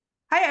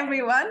Hi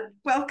everyone,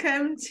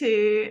 welcome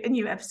to a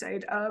new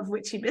episode of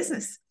Witchy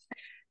Business.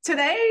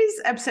 Today's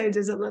episode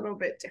is a little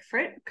bit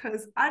different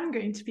because I'm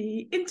going to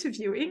be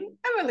interviewing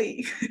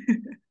Emily.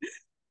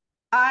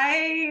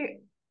 I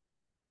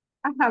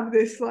have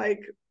this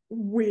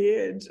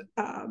weird,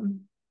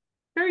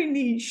 very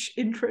niche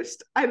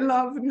interest. I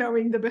love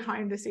knowing the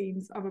behind the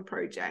scenes of a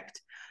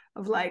project,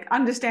 of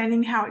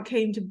understanding how it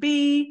came to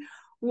be,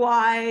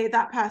 why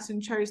that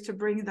person chose to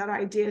bring that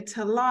idea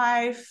to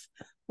life,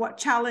 what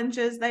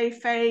challenges they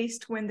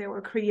faced when they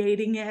were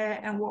creating it,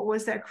 and what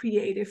was their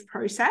creative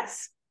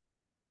process.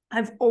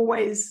 I've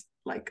always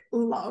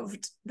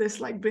loved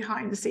this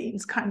behind the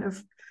scenes kind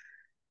of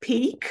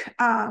peak.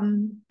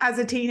 As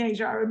a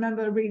teenager, I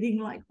remember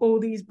reading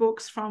all these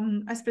books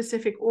from a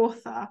specific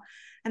author,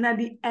 and at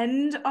the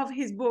end of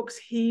his books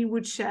he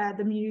would share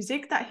the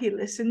music that he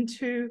listened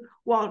to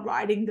while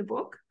writing the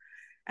book.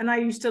 And I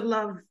used to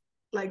love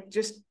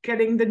just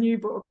getting the new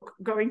book,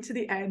 going to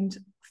the end,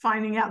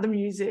 finding out the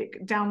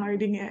music,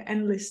 downloading it,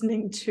 and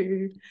listening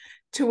to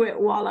it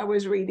while I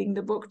was reading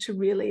the book to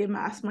really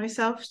immerse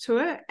myself to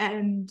it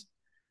and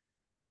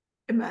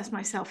immerse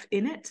myself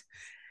in it.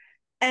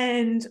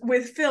 And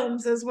with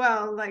films as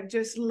well,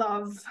 just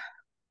love.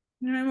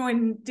 Remember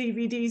when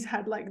DVDs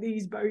had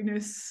these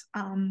bonus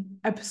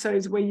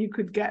episodes where you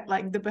could get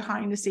the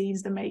behind the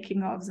scenes, the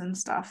making ofs and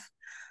stuff.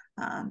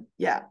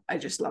 Yeah, I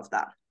just love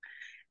that.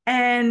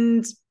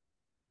 And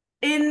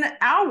in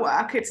our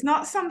work, it's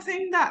not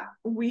something that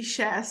we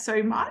share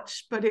so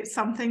much, but it's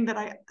something that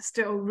I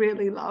still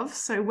really love.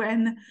 So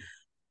when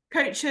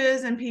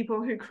coaches and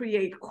people who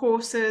create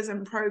courses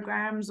and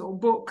programs or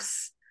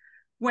books,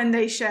 when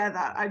they share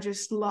that, I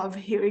just love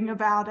hearing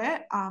about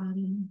it.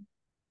 And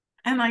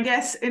I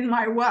guess in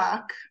my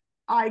work,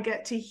 I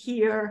get to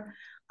hear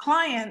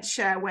clients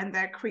share when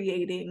they're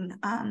creating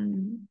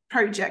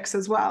projects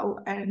as well.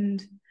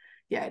 And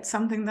yeah, it's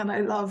something that I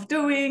love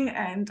doing,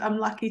 and I'm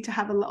lucky to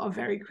have a lot of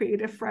very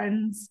creative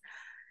friends.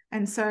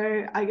 And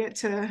so I get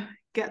to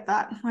get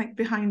that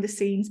behind the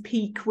scenes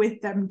peek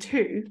with them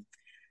too.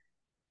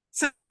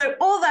 So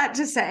all that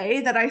to say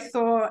that I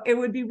thought it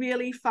would be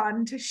really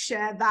fun to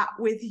share that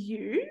with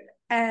you.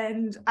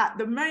 And at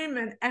the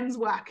moment, Em's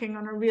working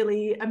on a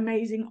really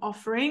amazing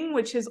offering,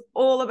 which is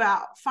all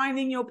about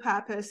finding your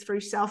purpose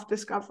through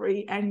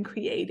self-discovery and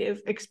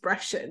creative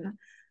expression.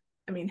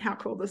 I mean, how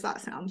cool does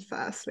that sound,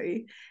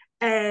 firstly?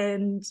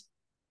 And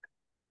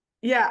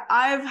yeah,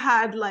 I've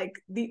had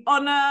the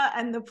honor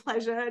and the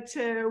pleasure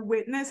to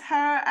witness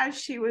her as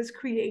she was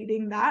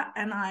creating that.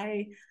 And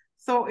I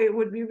thought it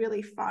would be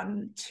really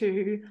fun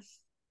to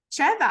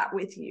share that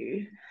with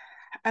you.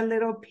 A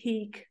little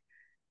peek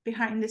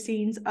behind the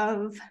scenes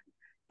of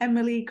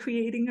Emily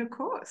creating a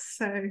course.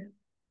 So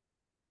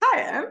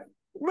hi, Em.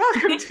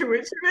 Welcome to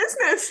Witchy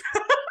Business.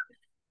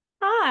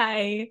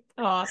 Hi.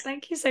 Oh,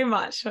 thank you so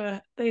much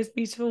for those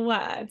beautiful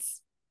words.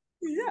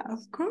 Yeah,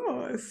 of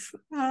course.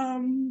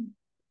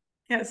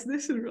 Yes,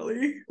 this is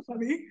really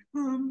funny.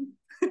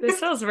 This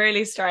feels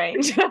really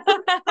strange.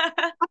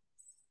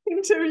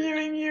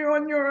 Interviewing you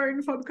on your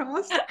own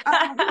podcast.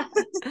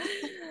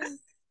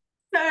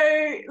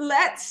 So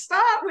let's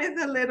start with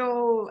a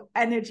little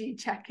energy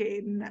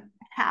check-in.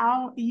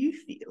 How are you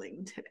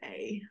feeling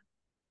today?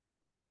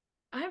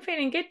 I'm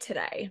feeling good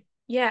today.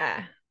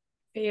 Yeah,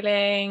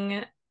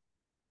 feeling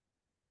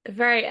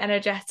very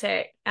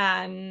energetic.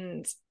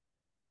 And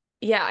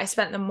yeah, I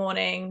spent the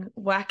morning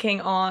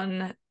working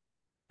on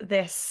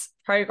this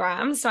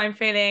program, so I'm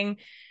feeling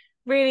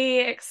really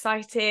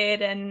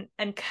excited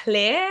and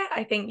clear.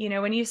 I think,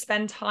 when you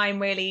spend time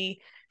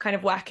really kind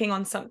of working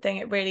on something,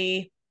 it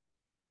really,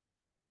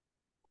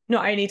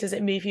 not only does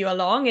it move you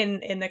along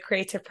in the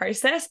creative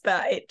process,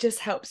 but it just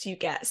helps you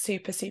get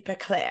super, super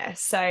clear.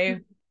 So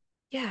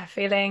yeah,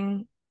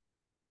 feeling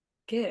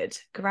good,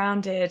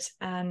 grounded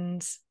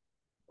and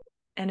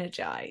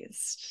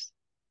energized.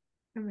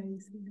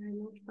 Amazing. I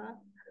love that.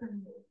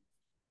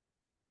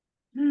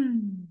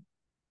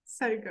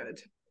 So good.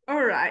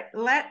 All right,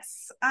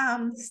 let's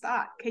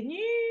start. Can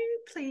you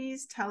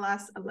please tell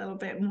us a little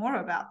bit more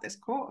about this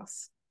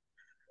course?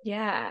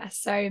 Yeah,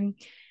 so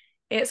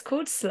it's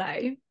called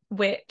Slow,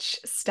 which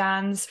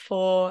stands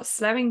for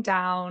slowing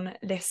down,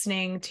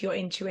 listening to your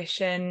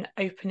intuition,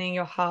 opening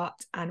your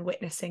heart, and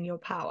witnessing your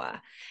power.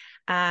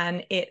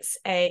 And it's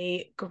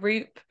a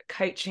group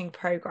coaching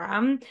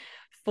program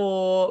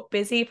for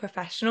busy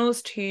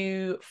professionals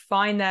to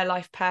find their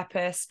life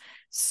purpose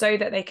so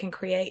that they can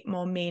create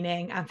more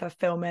meaning and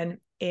fulfillment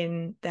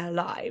in their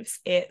lives.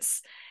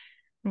 It's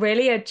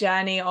really a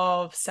journey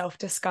of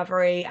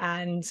self-discovery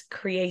and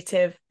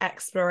creative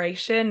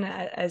exploration,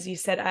 as you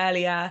said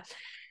earlier.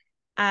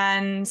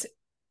 And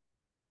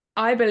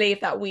I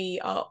believe that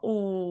we are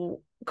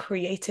all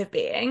creative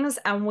beings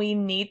and we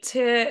need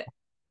to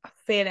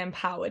feel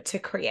empowered to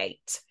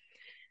create,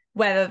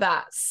 whether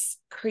that's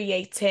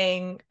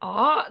creating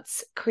art,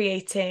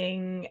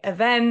 creating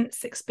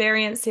events,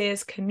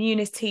 experiences,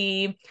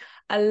 community.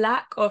 A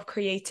lack of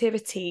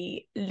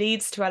creativity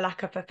leads to a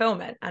lack of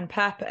fulfillment and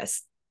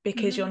purpose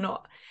because you're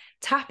not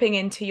tapping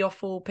into your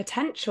full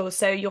potential.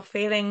 So you're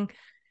feeling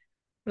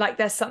like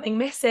there's something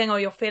missing, or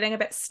you're feeling a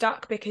bit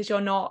stuck because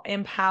you're not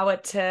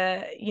empowered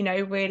to,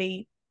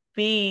 really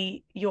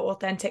be your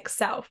authentic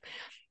self.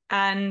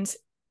 And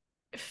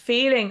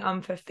feeling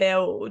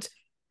unfulfilled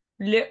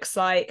looks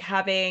like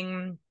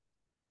having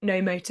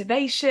no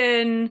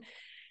motivation,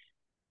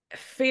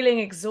 feeling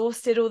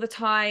exhausted all the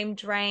time,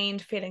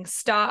 drained, feeling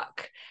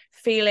stuck,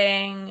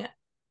 feeling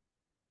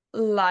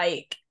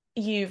like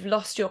you've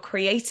lost your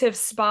creative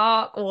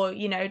spark, or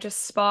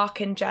just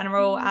spark in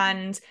general.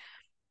 And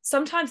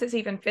sometimes it's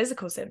even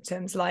physical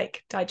symptoms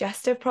like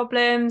digestive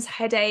problems,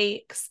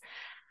 headaches,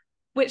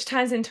 which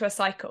turns into a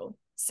cycle.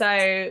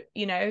 So,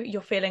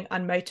 you're feeling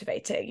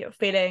unmotivated, you're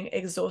feeling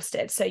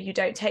exhausted, so you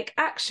don't take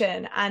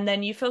action, and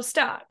then you feel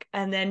stuck,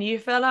 and then you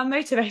feel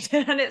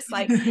unmotivated, and it's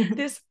like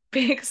this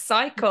big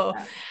cycle.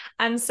 Yeah.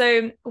 And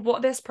so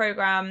what this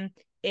program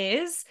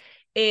is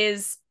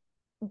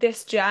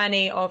this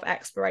journey of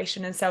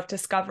exploration and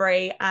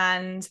self-discovery,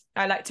 and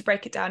I like to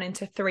break it down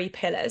into 3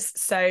 pillars.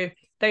 So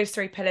those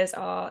 3 pillars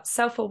are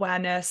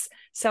self-awareness,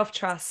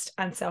 self-trust,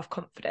 and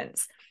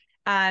self-confidence.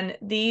 And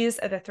these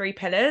are the 3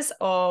 pillars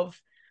or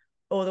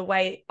the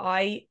way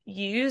I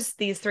use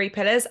these 3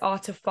 pillars are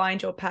to find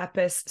your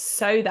purpose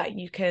so that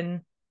you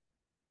can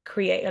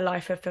create a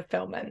life of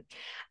fulfillment.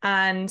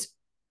 And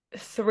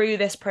through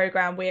this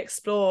program, we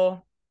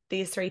explore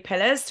these 3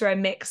 pillars through a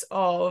mix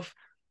of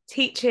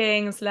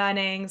teachings,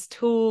 learnings,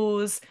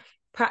 tools,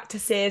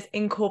 practices,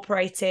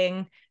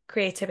 incorporating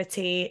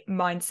creativity,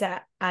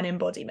 mindset, and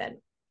embodiment.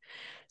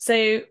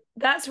 So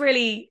that's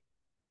really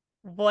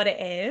what it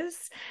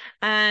is.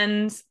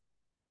 And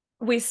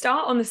we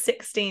start on the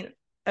 16th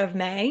of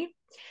May.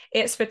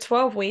 It's for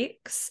 12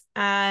 weeks,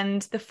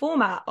 and the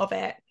format of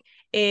it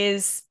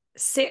is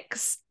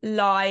 6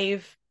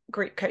 live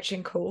group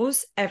coaching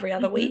calls every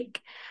other week.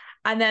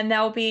 And then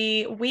there'll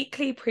be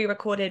weekly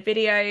pre-recorded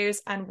videos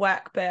and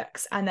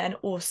workbooks, and then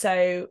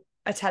also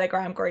a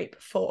Telegram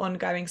group for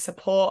ongoing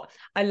support.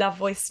 I love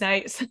voice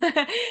notes.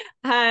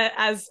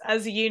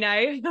 As you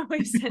know,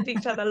 we send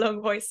each other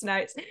long voice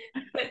notes,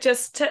 but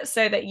just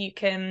so that you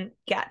can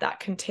get that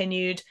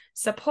continued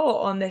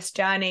support on this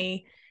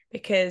journey,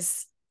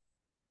 because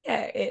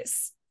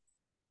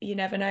you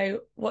never know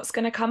what's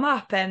going to come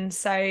up. And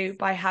so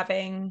by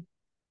having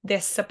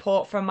this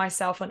support from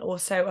myself and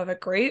also of a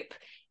group,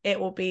 it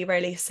will be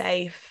really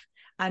safe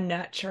and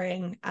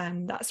nurturing,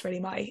 and that's really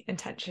my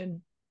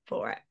intention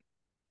for it.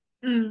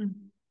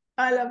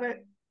 I love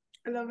it.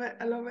 I love it.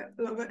 I love it.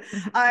 I love it.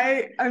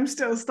 I'm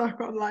still stuck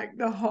on like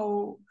the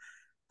whole,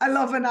 I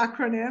love an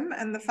acronym,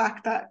 and the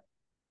fact that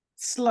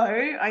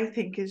slow I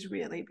think is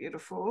really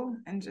beautiful,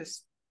 and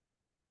just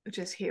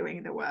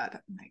hearing the word,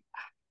 I'm like,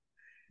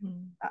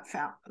 that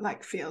felt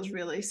like feels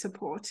really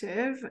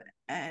supportive.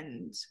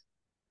 And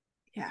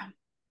yeah,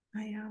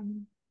 I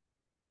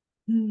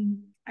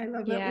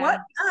love it.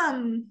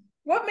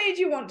 What made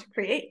you want to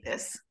create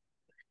this?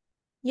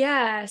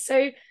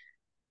 So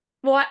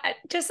well,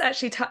 just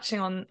actually touching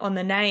on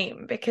the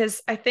name,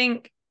 because I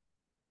think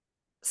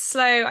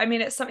slow, I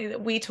mean, it's something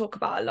that we talk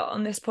about a lot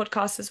on this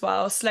podcast as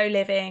well, slow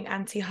living,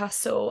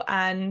 anti-hustle.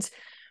 And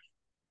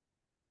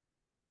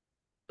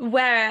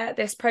where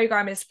this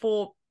program is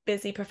for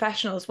busy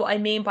professionals, what I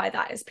mean by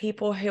that is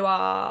people who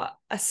are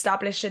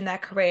established in their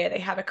career, they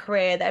have a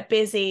career, they're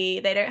busy,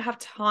 they don't have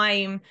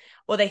time,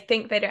 or they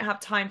think they don't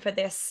have time for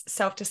this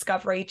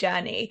self-discovery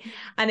journey.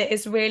 And it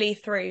is really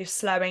through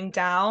slowing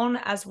down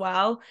as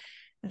well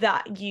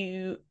that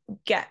you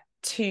get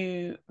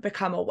to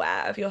become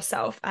aware of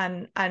yourself,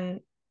 and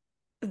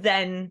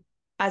then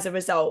as a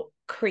result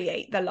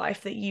create the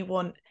life that you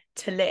want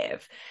to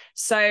live.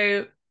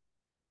 So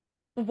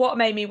what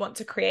made me want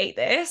to create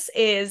this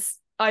is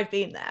I've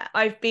been there.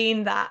 I've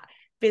been that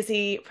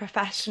busy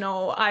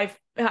professional. I've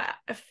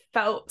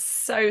felt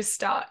so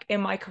stuck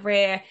in my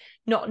career,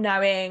 not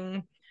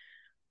knowing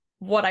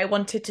what I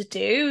wanted to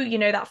do,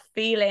 that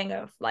feeling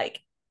of like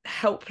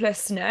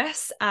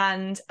helplessness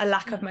and a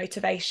lack of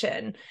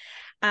motivation.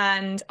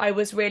 And I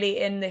was really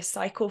in this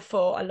cycle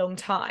for a long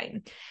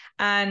time.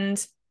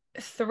 And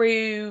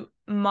through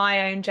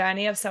my own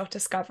journey of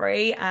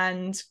self-discovery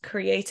and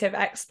creative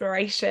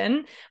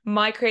exploration,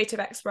 my creative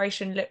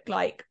exploration looked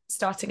like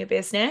starting a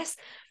business.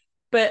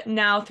 But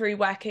now through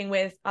working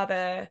with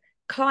other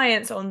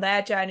clients on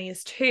their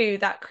journeys too,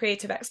 that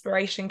creative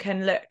exploration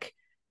can look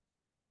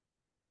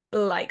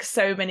like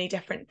so many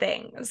different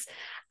things.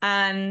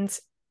 And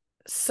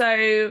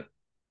so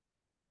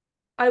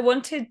I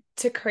wanted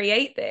to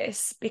create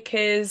this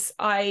because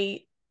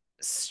I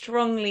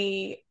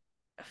strongly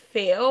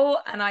feel,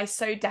 and I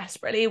so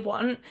desperately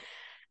want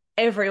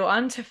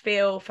everyone to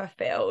feel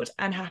fulfilled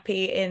and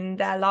happy in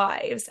their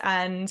lives.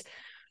 And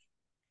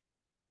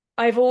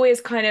I've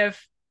always kind of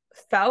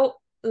felt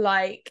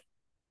like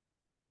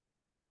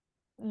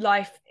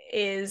life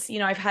is,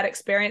 I've had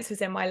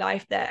experiences in my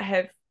life that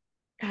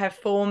have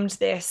formed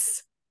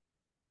this,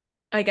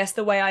 I guess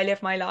the way I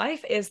live my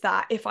life is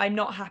that if I'm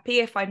not happy,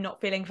 if I'm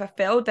not feeling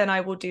fulfilled, then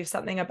I will do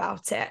something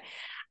about it.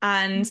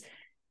 And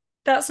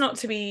that's not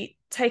to be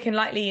taken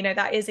lightly,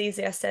 that is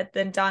easier said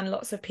than done.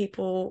 Lots of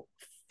people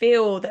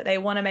feel that they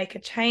want to make a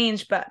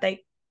change, but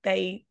they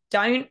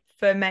don't,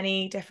 for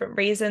many different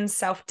reasons,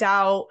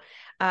 self-doubt,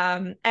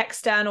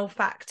 external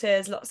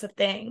factors, lots of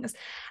things.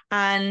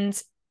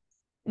 And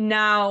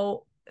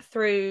now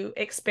through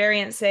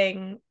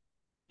experiencing,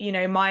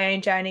 my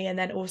own journey and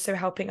then also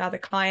helping other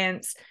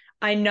clients,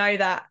 I know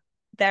that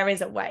there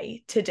is a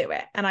way to do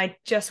it. And I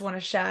just want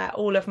to share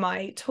all of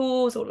my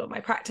tools, all of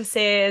my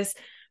practices.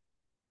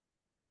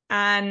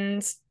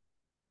 And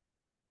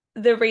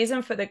the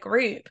reason for the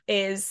group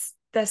is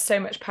there's so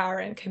much power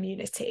in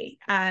community.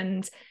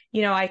 And,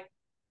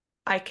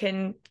 I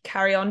can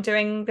carry on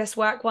doing this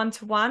work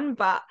one-to-one,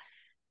 but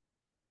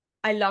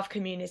I love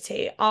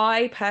community.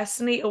 I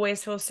personally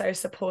always feel so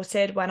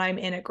supported when I'm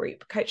in a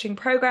group coaching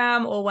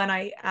program or when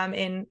I am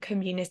in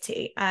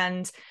community.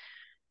 And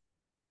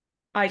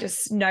I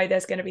just know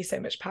there's going to be so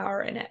much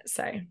power in it.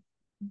 So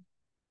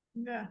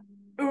yeah.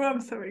 Oh, I'm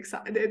so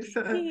excited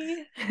for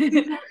yeah.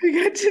 you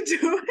get to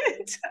do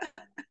it.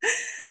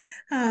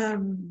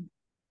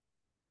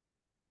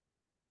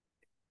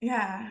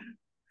 Yeah.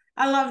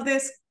 I love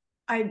this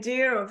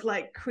idea of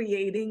like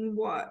creating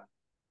what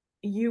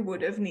you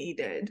would have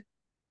needed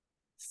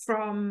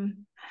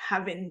from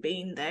having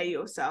been there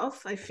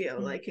yourself. I feel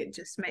like it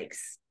just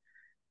makes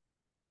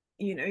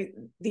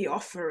the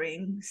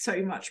offering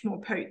so much more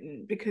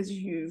potent because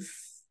you've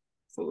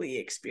fully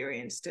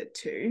experienced it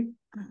too.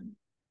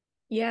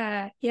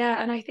 Yeah,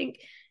 and I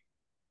think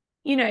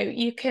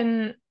you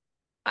can,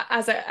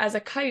 as a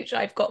coach,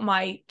 I've got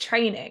my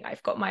training,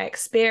 I've got my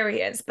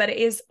experience, but it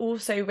is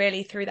also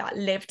really through that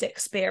lived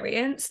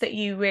experience that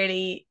you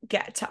really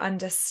get to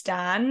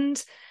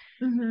understand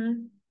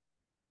the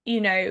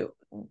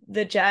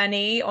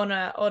journey on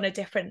a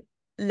different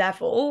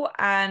level.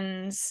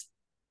 And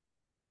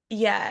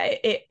yeah,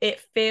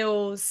 it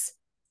feels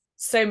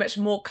so much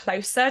more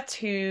closer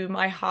to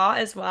my heart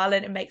as well,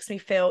 and it makes me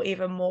feel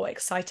even more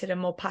excited and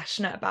more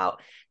passionate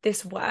about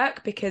this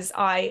work because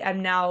I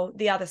am now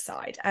the other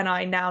side, and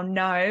I now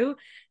know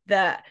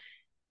that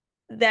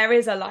there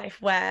is a life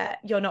where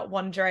you're not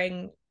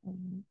wondering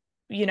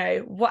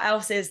what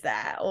else is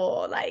there,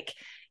 or like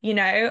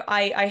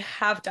I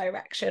have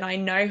direction, I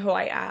know who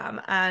I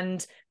am,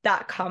 and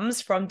that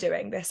comes from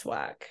doing this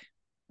work.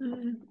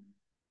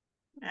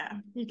 Yeah,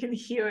 you can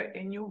hear it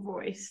in your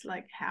voice,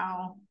 like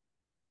how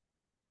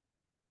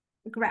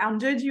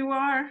grounded you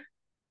are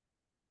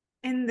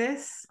in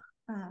this.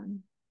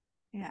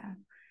 Yeah.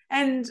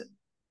 And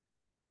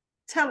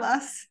tell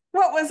us,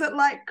 what was it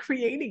like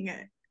creating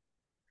it?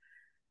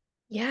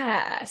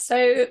 Yeah,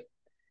 so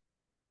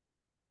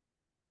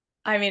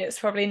I mean, it's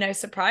probably no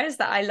surprise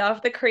that I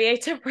love the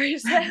creative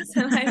process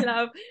and I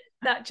love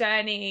that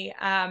journey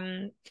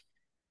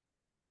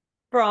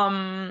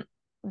from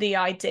the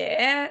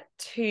idea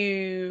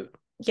to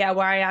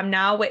where I am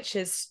now, which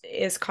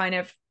is kind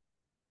of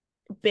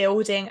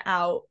building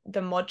out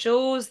the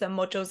modules. The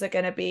modules are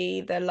going to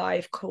be the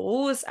live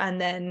calls,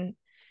 and then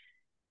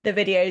the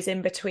videos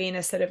in between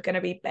are sort of going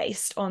to be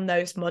based on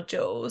those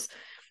modules.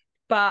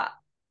 But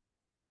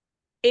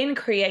in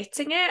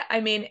creating it, I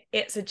mean,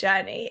 it's a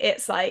journey.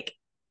 It's like,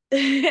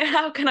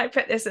 how can I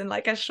put this in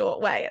like a short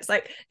way? It's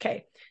like,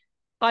 okay,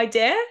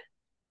 idea.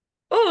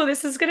 Oh,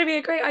 this is going to be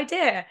a great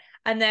idea.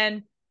 And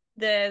then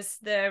there's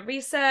the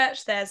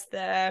research,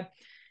 and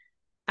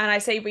I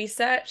say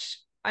research,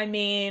 I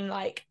mean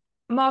like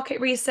market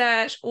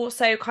research,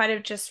 also kind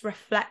of just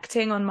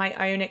reflecting on my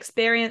own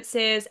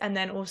experiences, and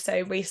then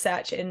also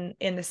research in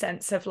the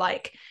sense of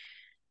like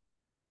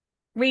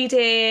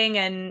reading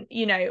and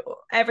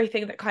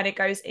everything that kind of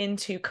goes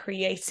into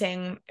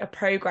creating a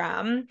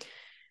program.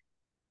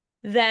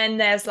 Then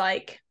there's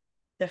like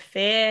the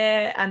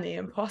fear and the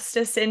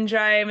imposter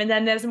syndrome, and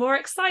then there's more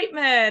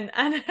excitement,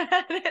 and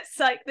it's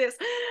like this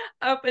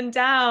up and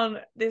down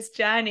this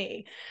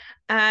journey.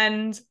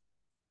 And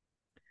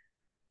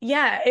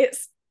yeah,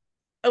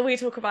 we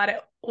talk about it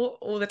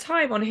all the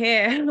time on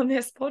here on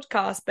this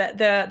podcast, but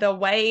the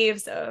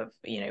waves of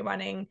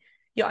running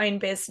your own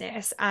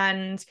business.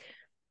 And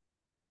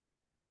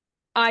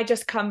I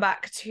just come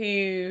back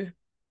to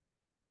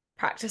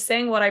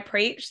practicing what I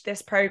preach.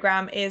 This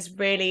program is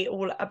really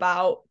all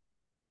about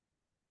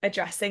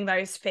addressing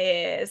those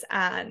fears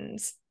and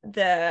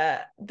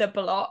the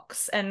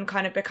blocks, and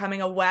kind of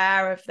becoming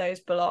aware of those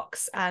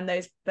blocks and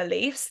those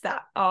beliefs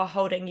that are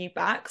holding you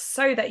back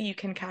so that you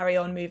can carry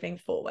on moving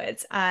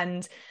forwards.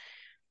 And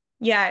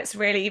yeah, it's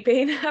really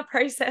been a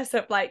process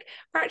of like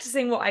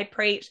practicing what I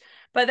preach,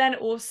 but then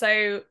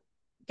also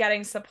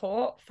getting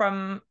support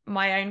from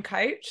my own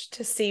coach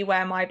to see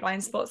where my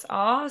blind spots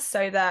are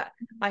so that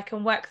I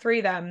can work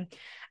through them.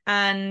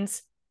 And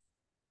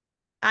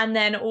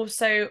then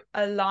also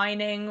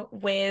aligning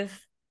with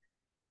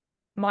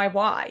my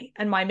why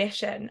and my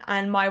mission.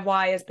 And my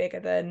why is bigger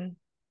than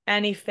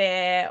any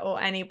fear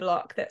or any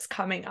block that's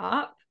coming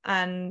up.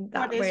 And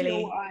that What is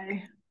really, your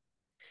why?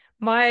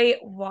 my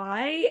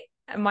why,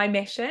 my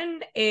mission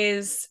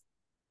is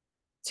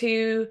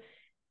to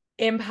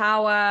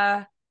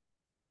empower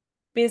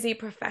busy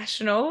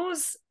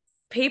professionals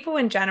people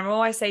in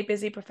general. I say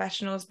busy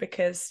professionals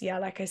because, yeah,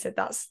 like I said,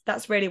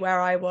 that's really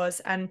where I was.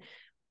 And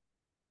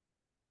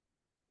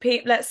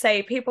let's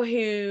say people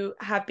who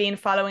have been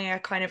following a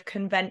kind of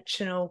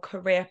conventional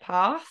career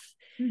path,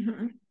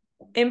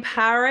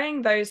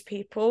 empowering those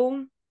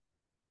people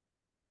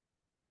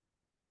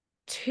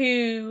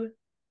to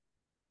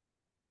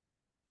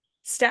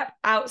step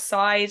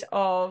outside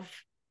of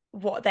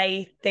what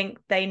they think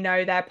they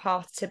know their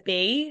path to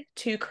be,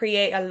 to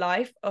create a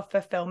life of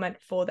fulfillment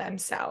for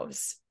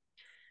themselves.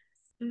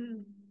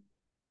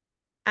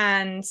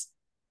 And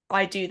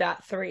I do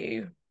that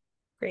through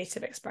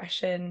creative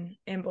expression,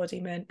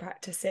 embodiment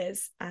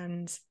practices,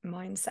 and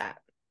mindset.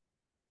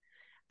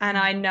 And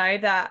I know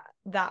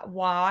that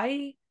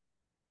why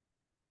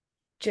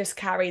just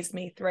carries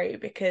me through,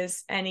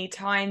 because any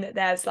time that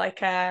there's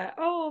like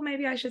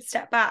maybe I should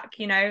step back,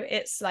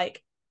 it's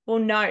like, well,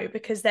 no,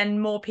 because then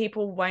more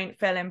people won't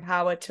feel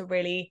empowered to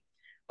really,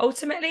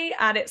 ultimately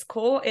at its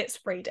core, it's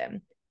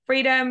freedom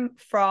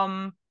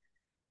from,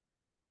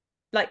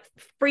 like,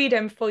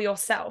 freedom for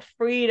yourself,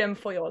 freedom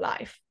for your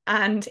life.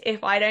 And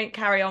if I don't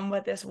carry on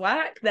with this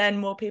work, then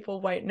more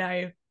people won't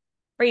know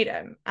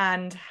freedom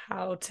and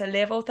how to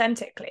live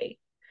authentically.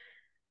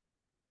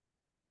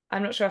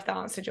 I'm not sure if that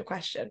answered your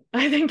question.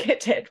 I think it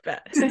did,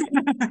 but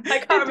I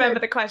can't remember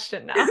the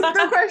question now.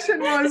 The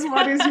question was,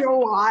 what is your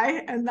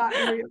why? And that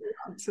really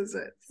answers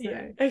it. So,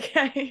 yeah.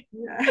 Okay.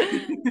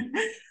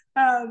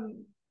 Yeah.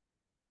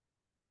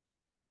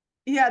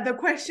 Yeah, the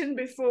question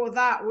before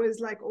that was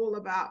like all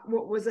about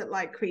what was it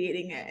like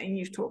creating it? And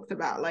you've talked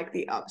about like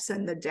the ups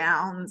and the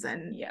downs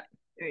and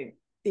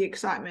the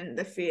excitement,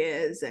 the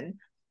fears. And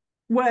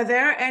were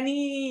there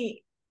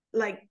any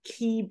like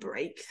key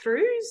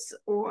breakthroughs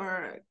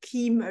or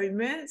key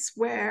moments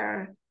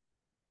where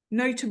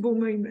notable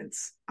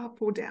moments,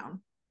 up or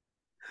down?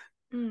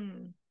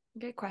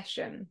 Good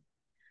question.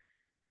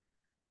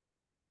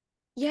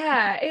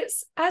 Yeah,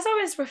 it's as I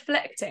was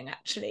reflecting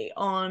actually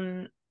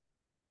on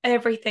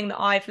everything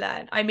that I've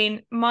learned. I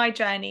mean, my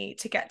journey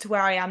to get to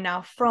where I am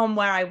now, from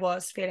where I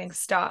was feeling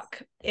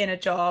stuck in a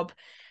job,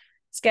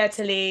 scared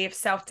to leave,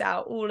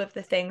 self-doubt, all of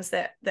the things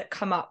that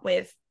come up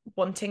with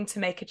wanting to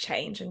make a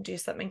change and do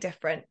something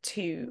different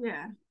to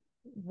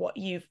what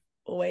you've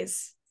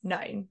always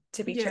known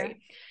to be true.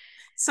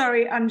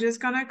 Sorry, I'm just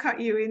going to cut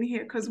you in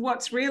here, because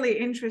what's really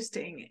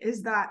interesting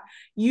is that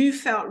you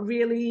felt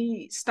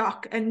really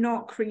stuck and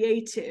not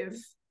creative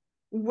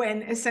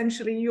when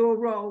essentially your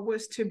role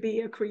was to be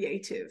a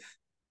creative.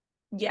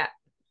 Yeah.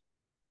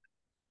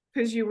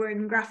 Because you were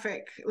in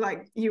graphic,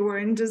 like you were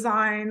in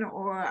design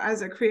or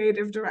as a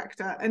creative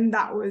director. And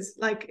that was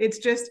like, it's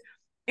just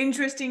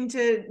interesting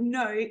to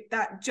note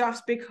that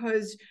just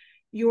because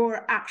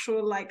your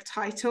actual like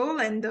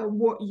title and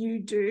what you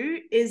do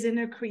is in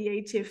a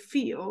creative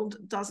field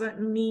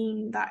doesn't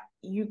mean that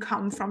you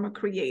come from a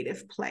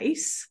creative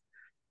place.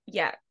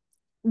 Yeah,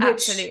 which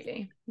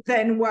absolutely.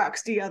 Then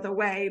works the other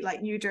way. Like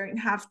you don't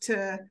have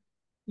to,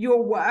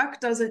 your work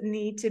doesn't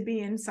need to be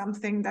in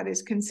something that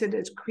is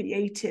considered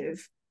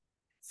creative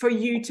for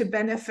you to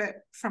benefit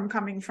from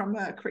coming from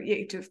a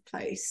creative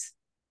place.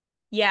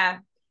 Yeah,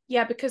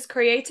 because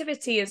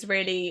creativity is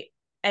really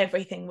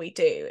everything we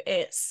do.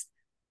 It's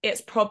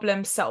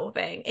problem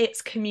solving,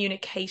 it's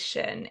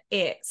communication,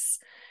 it's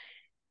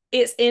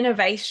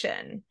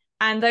innovation,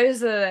 and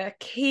those are the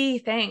key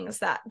things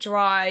that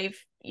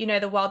drive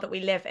the world that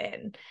we live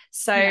in.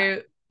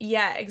 So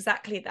yeah,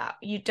 exactly that.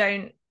 You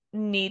don't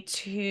need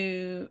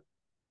to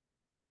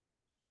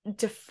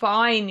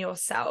define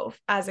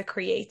yourself as a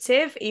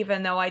creative,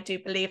 even though I do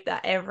believe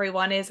that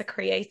everyone is a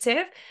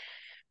creative.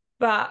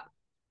 But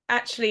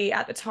actually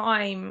at the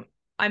time,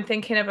 I'm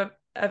thinking of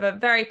a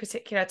very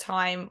particular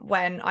time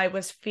when I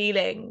was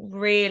feeling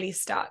really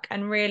stuck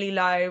and really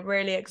low,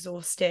 really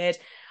exhausted.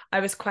 I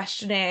was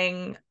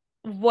questioning,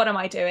 what am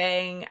I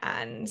doing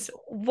and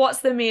what's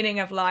the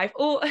meaning of life?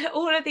 All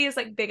of these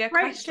like bigger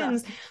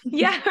questions.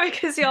 Yeah,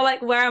 because you're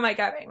like, where am I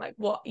going? Like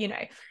what,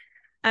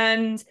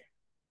 And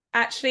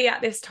actually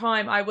at this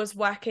time I was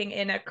working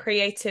in a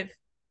creative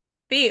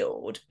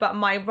field, but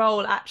my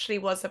role actually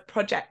was a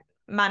project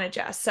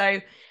manager. So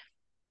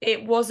I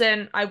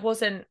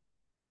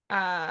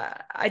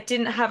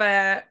didn't have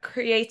a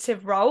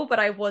creative role, but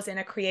I was in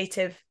a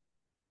creative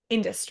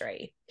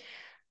industry.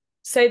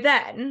 So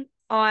then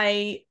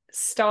I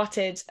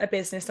started a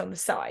business on the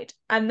side,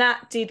 and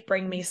that did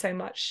bring me so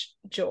much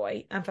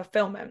joy and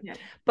fulfillment.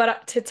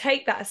 But to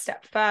take that a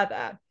step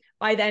further,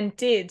 I then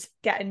did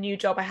get a new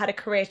job. I had a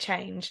career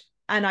change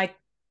and I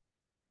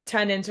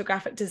turned into a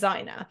graphic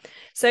designer.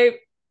 So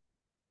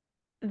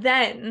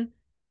then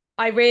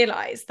I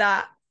realized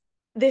that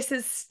this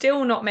is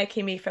still not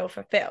making me feel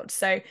fulfilled.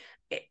 So,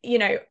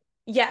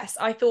 yes,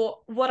 I thought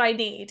what I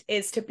need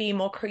is to be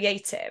more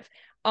creative.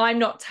 I'm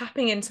not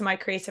tapping into my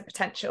creative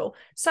potential,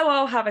 so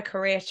I'll have a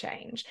career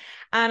change.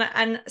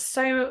 And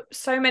so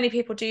many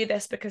people do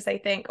this because they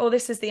think, oh,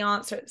 this is the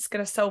answer, it's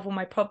going to solve all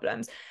my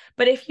problems.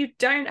 But if you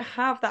don't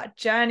have that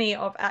journey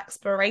of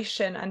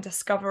exploration and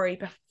discovery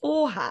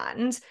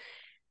beforehand,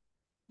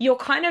 you're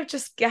kind of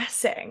just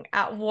guessing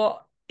at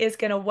what is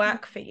going to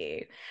work for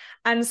you.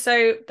 And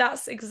so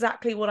that's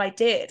exactly what I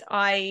did.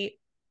 I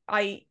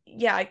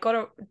got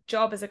a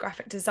job as a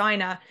graphic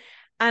designer,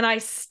 and I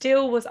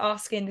still was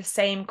asking the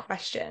same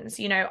questions,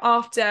 you know,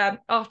 after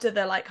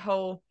the like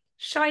whole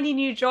shiny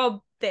new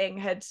job thing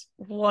had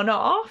worn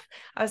off.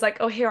 I was like,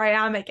 oh, here I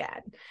am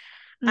again.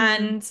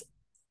 And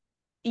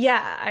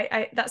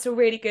I that's a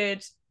really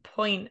good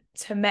point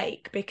to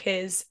make,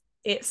 because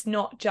it's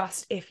not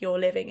just if you're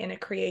living in a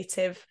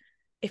creative,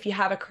 if you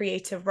have a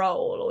creative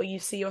role or you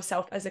see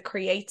yourself as a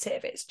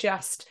creative. It's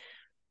just,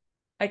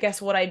 I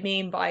guess what I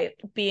mean by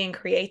being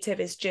creative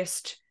is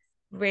just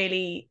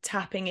really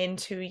tapping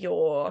into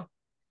your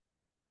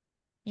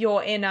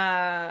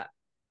inner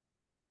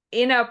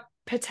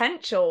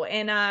potential,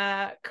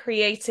 inner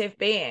creative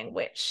being,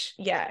 which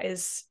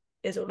is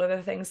all of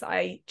the things that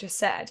I just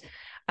said.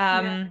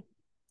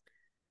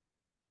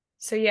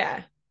 So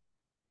yeah.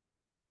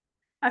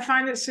 I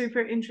find it super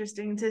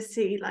interesting to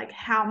see like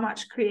how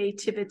much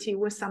creativity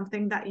was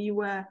something that you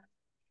were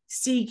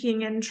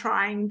seeking and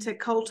trying to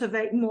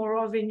cultivate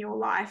more of in your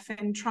life,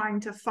 and trying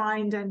to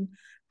find and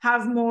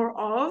have more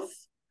of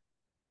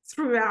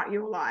throughout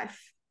your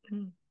life.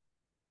 You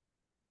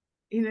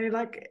know,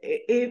 like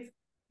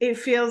it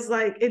feels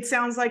like, it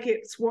sounds like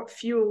it's what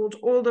fueled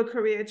all the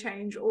career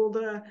change, all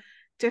the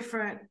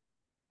different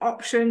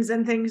options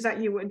and things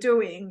that you were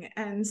doing.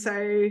 And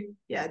so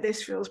yeah,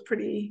 this feels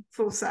pretty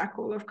full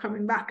circle of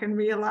coming back and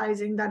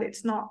realizing that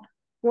it's not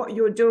what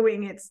you're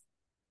doing, it's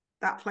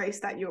that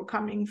place that you're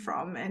coming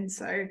from. And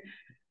so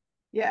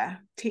yeah,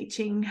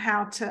 teaching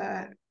how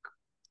to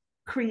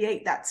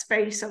create that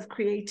space of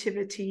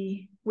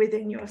creativity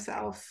within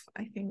yourself,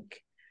 I think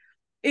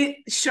it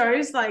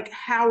shows like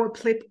how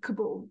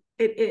applicable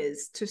it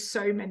is to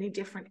so many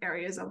different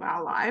areas of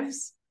our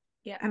lives.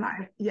 And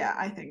I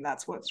think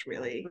that's what's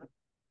really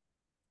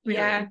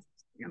interesting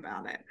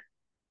about it.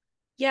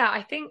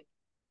 I think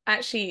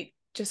actually,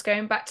 just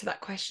going back to that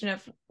question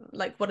of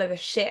like what are the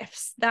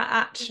shifts, that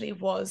actually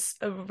was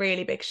a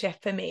really big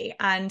shift for me.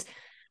 And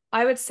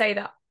I would say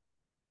that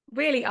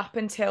really up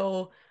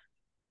until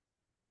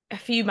a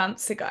few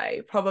months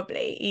ago,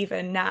 probably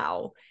even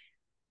now,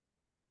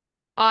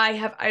 I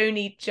have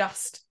only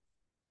just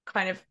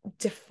kind of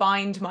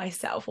defined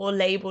myself or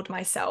labeled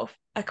myself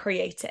a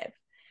creative.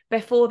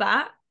 Before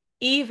that,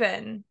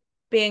 even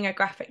being a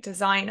graphic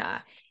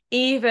designer,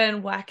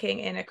 even working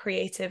in a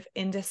creative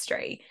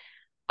industry,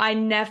 I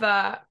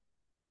never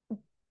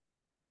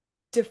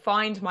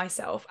defined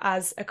myself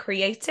as a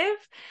creative.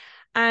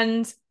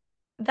 And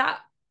that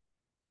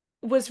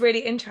was really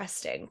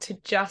interesting to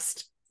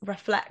just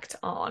reflect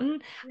on.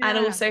 And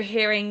also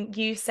hearing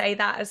you say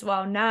that as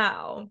well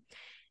now,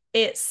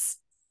 it's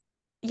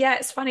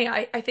funny.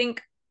 I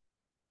think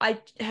I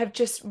have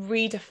just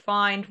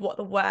redefined what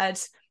the word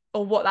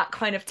or what that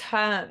kind of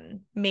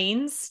term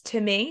means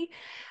to me.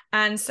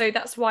 And so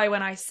that's why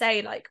when I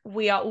say like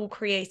we are all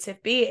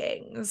creative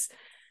beings,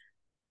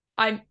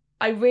 I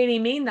really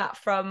mean that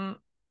from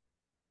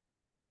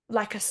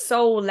like a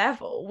soul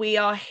level. We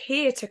are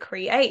here to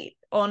create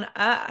on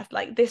earth.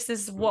 Like this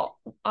is what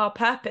our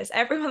purpose,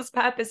 everyone's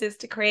purpose is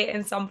to create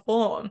in some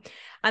form.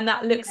 And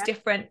that looks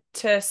different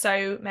to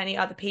so many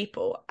other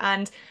people.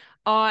 And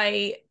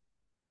I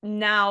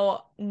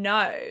now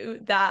know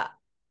that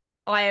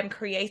I am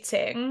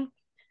creating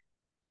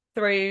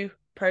through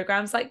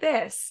programs like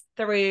this,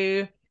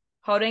 through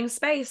holding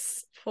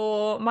space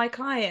for my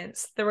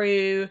clients,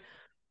 through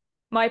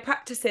my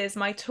practices,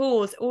 my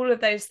tools. All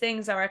of those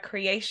things are a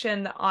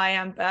creation that I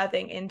am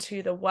birthing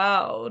into the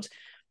world,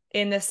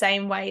 in the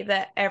same way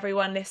that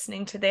everyone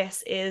listening to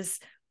this is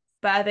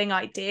birthing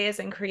ideas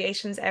and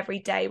creations every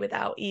day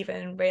without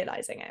even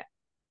realizing it.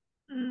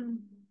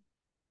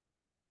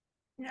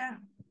 Yeah,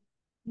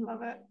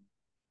 love it.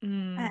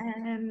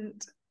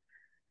 And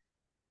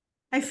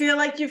I feel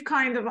like you've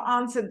kind of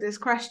answered this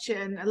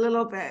question a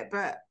little bit,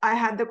 but I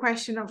had the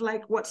question of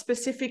like, what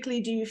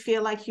specifically do you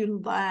feel like you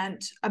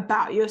learned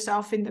about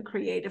yourself in the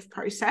creative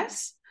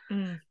process?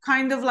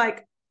 Kind of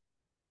like,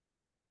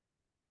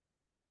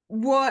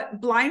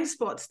 what blind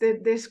spots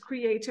did this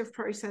creative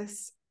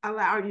process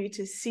allow you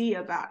to see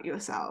about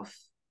yourself?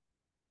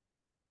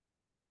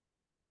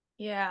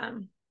 Yeah,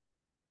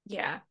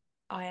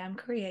 I am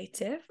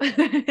creative.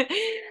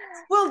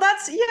 Well,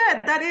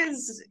 that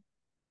is,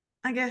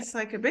 I guess,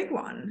 like a big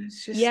one.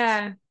 It's just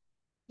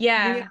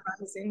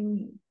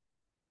realizing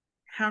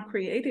how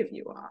creative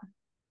you are.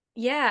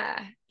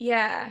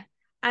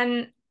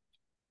 And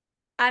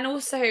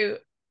also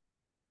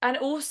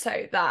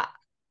that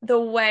the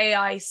way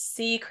I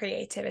see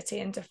creativity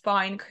and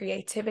define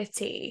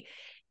creativity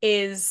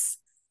is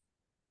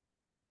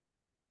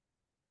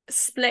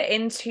split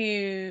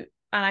into,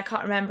 and I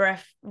can't remember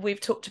if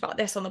we've talked about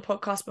this on the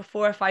podcast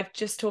before, if I've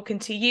just talking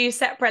to you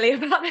separately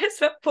about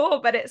this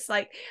before, but it's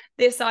like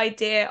this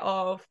idea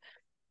of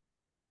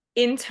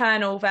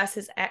internal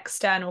versus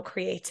external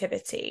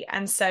creativity.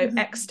 And so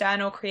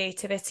external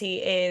creativity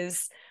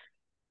is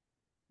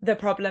the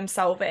problem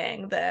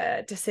solving,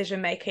 the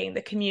decision making,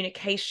 the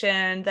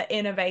communication, the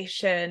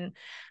innovation.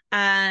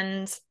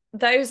 And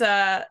those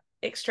are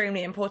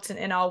extremely important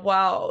in our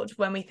world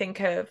when we think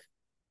of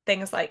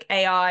things like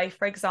AI,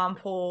 for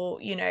example.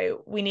 You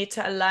know, we need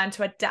to learn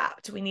to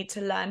adapt, we need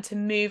to learn to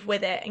move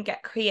with it and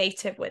get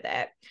creative with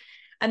it.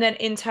 And then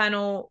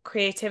internal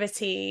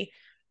creativity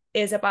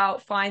is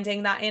about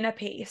finding that inner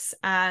peace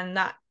and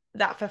that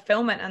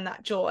fulfillment and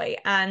that joy.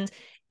 And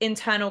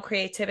internal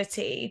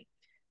creativity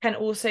can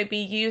also be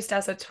used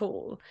as a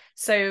tool.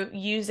 So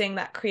using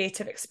that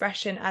creative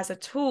expression as a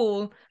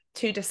tool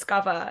to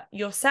discover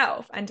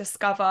yourself and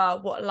discover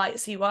what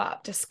lights you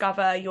up,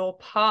 discover your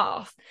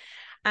path.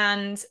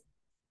 And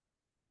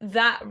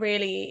that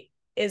really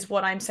is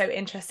what I'm so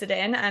interested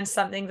in, and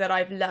something that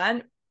I've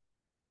learned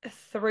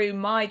through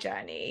my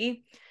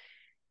journey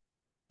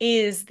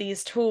is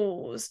these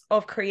tools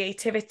of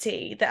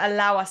creativity that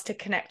allow us to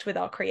connect with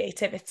our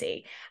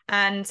creativity.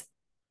 And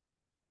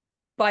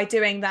by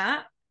doing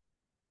that,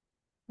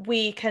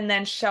 we can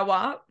then show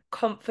up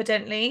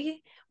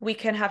confidently. We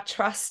can have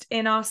trust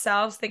in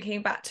ourselves,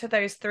 thinking back to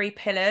those 3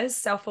 pillars: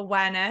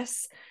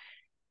 self-awareness,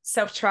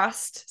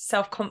 self-trust,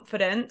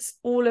 self-confidence.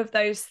 All of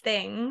those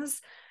things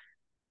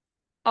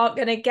are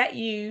going to get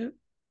you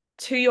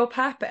to your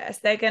purpose.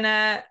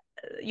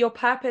 Your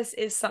purpose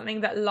is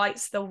something that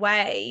lights the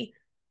way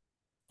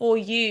for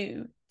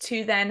you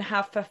to then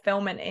have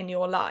fulfillment in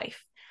your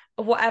life,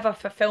 whatever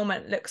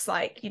fulfillment looks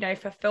like, you know,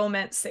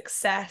 fulfillment,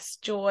 success,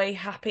 joy,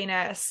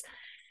 happiness.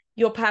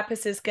 Your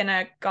purpose is going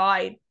to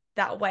guide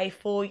that way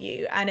for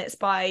you. And it's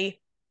by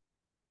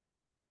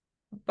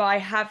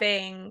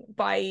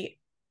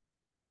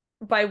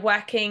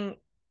working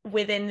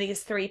within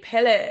these 3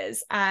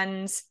 pillars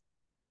and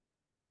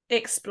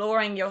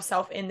exploring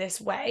yourself in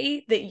this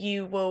way that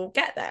you will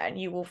get there, and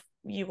you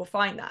will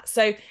find that.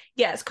 So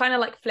yeah, it's kind of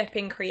like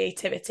flipping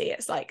creativity.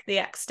 It's like the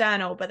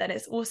external, but then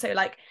it's also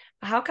like,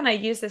 how can I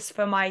use this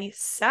for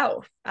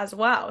myself as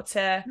well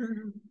to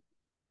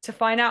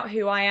find out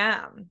who I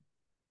am?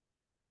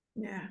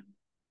 Yeah,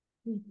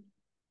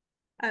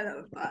 I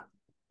love that.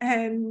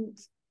 And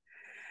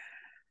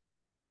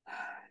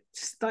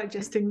just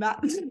digesting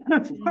that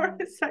for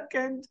a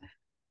second,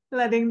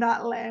 letting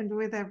that land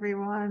with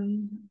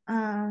everyone.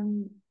 A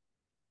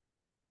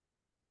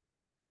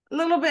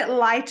little bit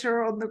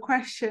lighter on the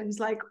questions,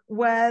 like,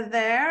 were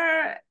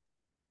there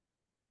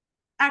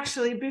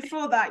actually,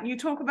 before that, you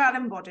talk about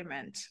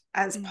embodiment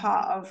as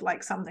part of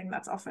like something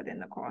that's offered in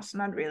the course,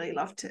 and I'd really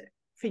love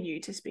for you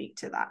to speak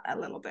to that a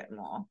little bit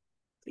more,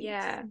 please.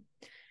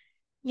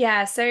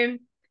 Yeah, so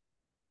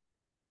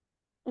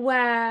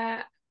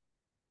where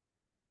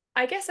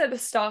I guess at the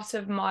start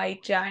of my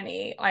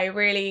journey, I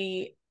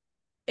really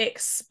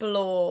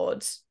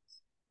explored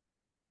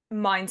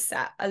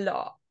mindset a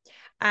lot.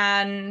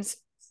 And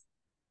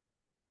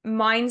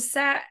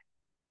mindset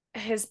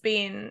has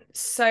been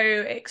so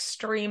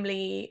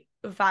extremely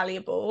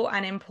valuable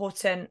and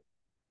important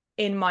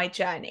in my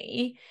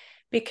journey,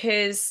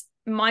 because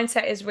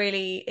mindset is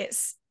really,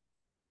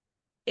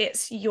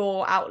 it's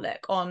your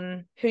outlook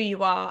on who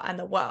you are and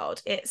the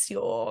world. It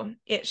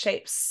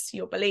shapes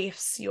your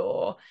beliefs,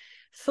 your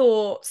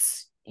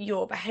thoughts,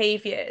 your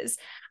behaviors.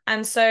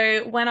 And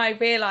so when I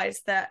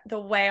realized that the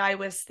way I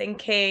was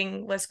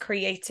thinking was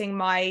creating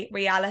my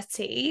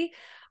reality,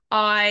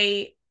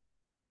 I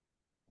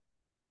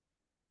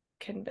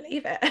couldn't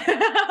believe it.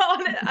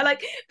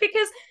 Like,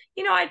 because,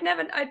 you know, I'd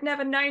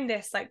never known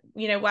this, like,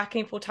 you know,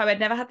 working full time, I'd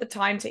never had the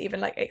time to even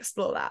like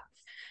explore that.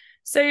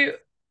 So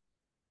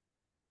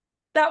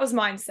that was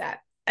mindset.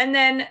 And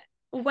then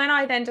when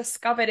I then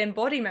discovered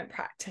embodiment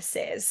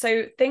practices,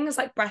 so things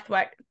like breath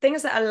work,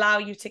 things that allow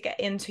you to get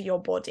into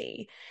your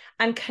body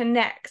and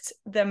connect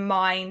the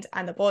mind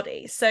and the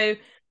body. So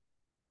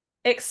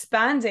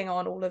expanding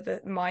on all of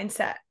the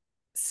mindset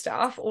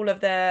stuff, all of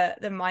the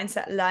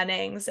mindset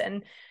learnings,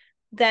 and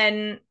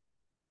then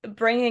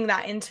bringing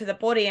that into the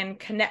body and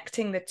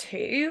connecting the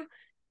two.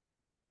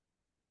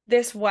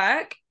 This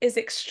work is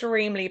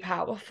extremely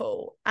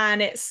powerful.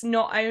 And it's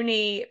not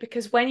only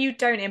because when you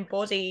don't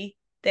embody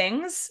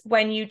things,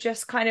 when you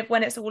just kind of,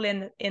 when it's all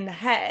in the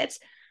head,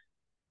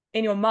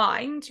 in your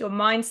mind, your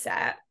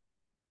mindset.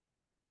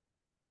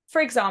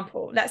 For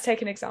example, let's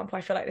take an example.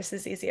 I feel like this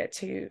is easier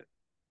to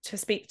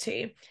speak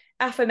to.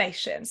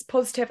 Affirmations,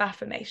 positive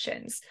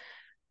affirmations.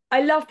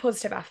 I love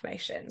positive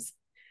affirmations,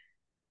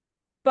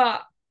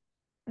 but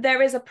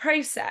there is a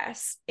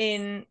process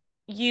in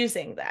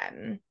using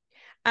them.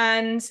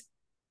 And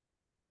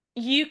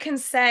you can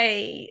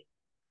say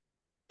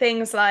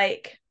things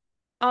like,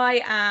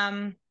 I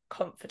am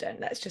confident.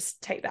 Let's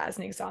just take that as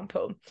an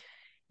example.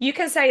 You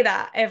can say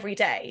that every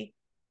day,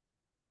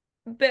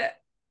 but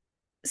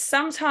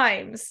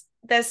sometimes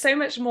there's so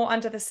much more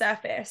under the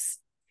surface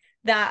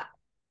that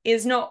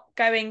is not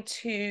going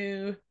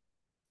to,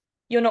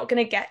 you're not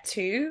going to get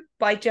to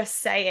by just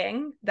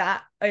saying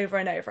that over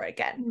and over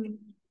again.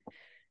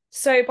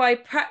 So by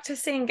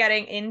practicing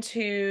getting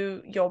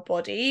into your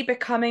body,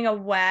 becoming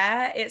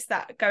aware, it's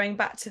that going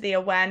back to the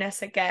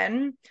awareness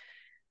again,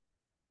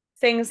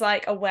 things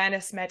like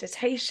awareness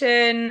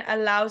meditation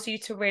allows you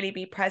to really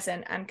be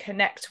present and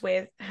connect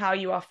with how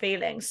you are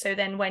feeling. So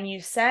then when you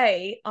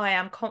say, I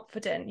am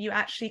confident, you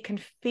actually can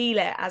feel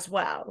it as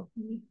well.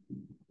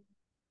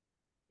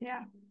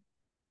 Yeah.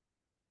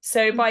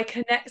 So by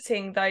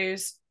connecting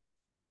those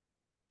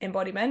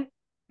embodiment,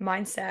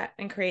 mindset,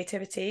 and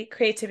creativity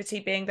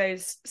being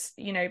those,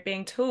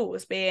 being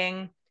tools,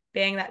 being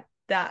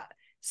that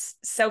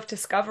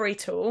self-discovery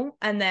tool,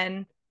 and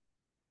then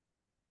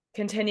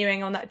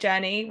continuing on that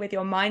journey with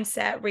your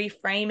mindset,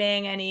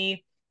 reframing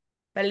any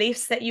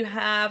beliefs that you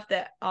have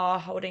that are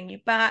holding you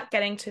back,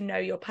 getting to know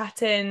your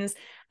patterns,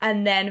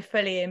 and then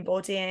fully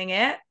embodying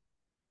it.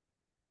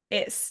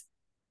 It's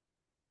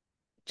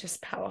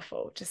just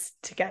powerful, just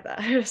together.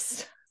 I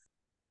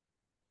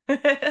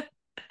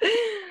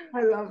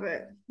love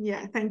it.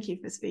 Yeah, thank you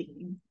for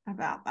speaking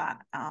about that.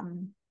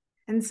 And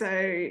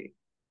so,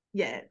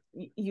 yeah,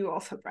 you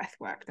offer breath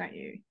work, don't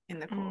you,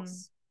 in the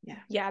course?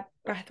 Yeah,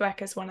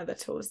 breathwork is one of the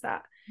tools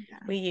that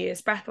we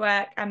use.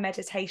 Breathwork and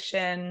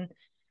meditation,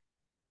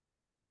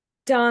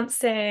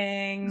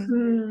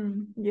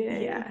 dancing.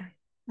 Yeah,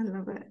 I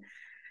love it.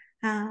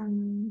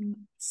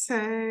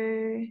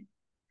 So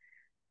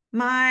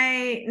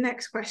my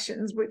next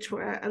questions, which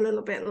were a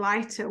little bit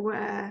lighter,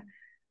 were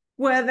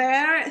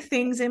there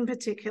things in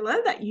particular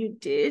that you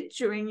did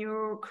during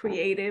your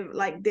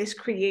this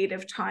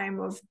creative time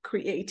of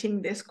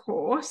creating this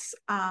course,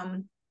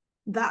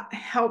 that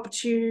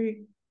helped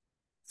you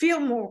feel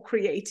more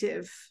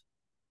creative?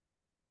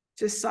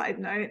 Just side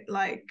note,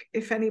 like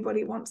if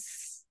anybody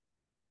wants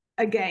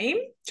a game,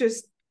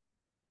 just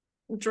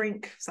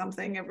drink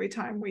something every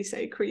time we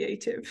say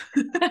creative.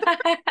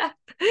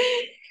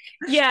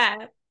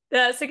 Yeah,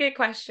 that's a good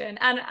question.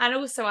 And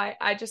also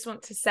I just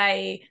want to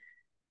say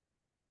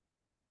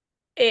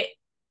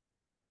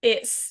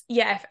it's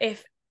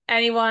if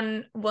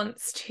anyone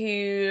wants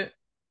to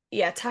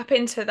tap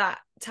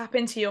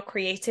into your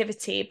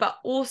creativity, but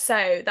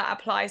also that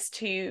applies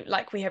to,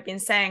 like we have been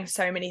saying,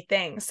 so many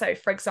things. So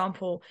for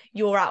example,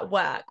 you're at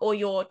work or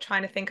you're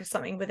trying to think of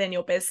something within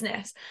your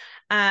business,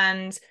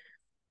 and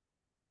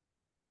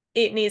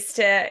it needs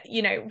to,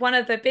 one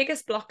of the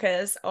biggest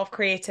blockers of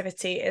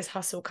creativity is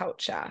hustle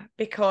culture,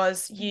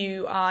 because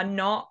you are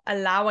not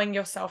allowing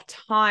yourself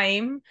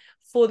time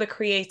for the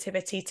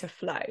creativity to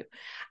flow.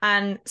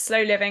 And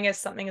slow living is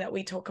something that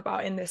we talk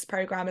about in this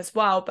program as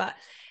well, but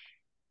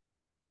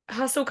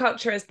hustle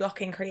culture is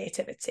blocking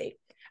creativity.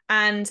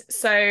 And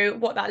so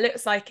what that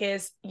looks like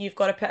is you've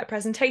got to put a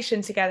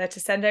presentation together to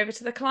send over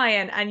to the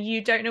client, and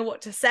you don't know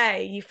what to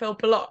say. You feel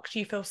blocked,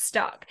 you feel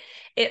stuck.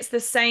 It's the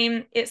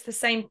same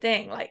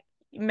thing. Like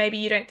maybe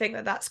you don't think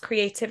that that's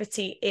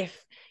creativity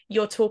if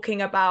you're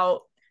talking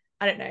about,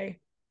 I don't know,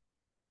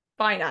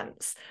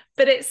 finance,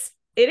 but it's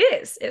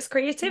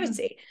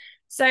creativity.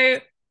 So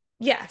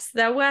yes,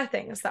 there were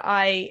things that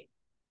I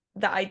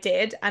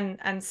did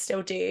and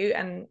still do,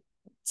 and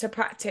to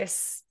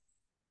practice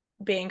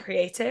being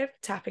creative,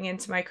 tapping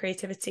into my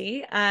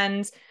creativity,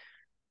 and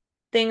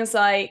things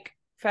like,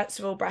 first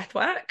of all, breath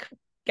work,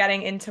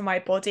 getting into my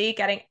body,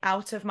 getting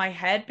out of my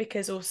head,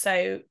 because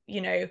also,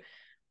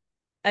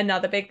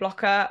 another big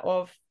blocker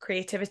of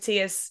creativity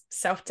is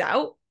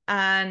self-doubt.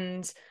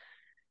 And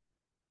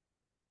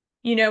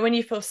when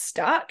you feel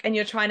stuck and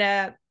you're trying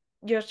to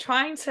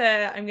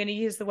I'm going to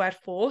use the word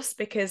force,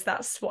 because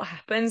that's what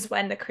happens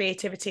when the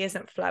creativity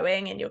isn't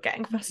flowing and you're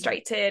getting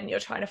frustrated and you're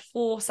trying to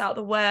force out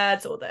the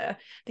words or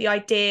the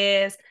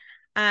ideas,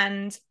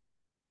 and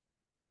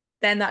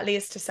then that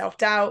leads to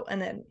self-doubt,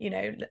 and then you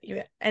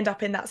end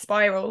up in that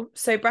spiral.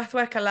 So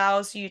breathwork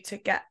allows you to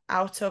get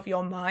out of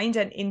your mind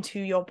and into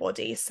your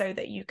body, so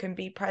that you can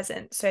be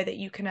present, so that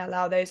you can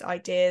allow those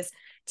ideas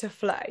to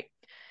flow.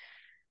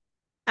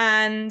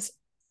 And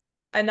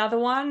another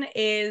one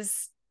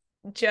is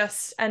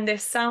just, and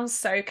this sounds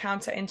so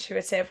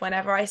counterintuitive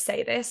whenever I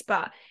say this,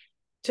 but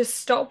just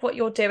stop what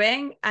you're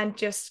doing and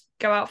just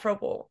go out for a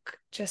walk.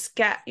 Just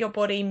get your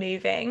body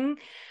moving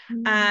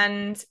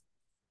and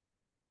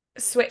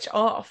switch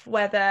off,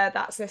 whether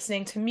that's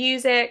listening to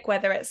music,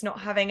 whether it's not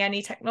having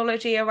any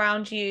technology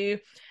around you.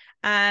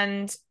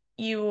 And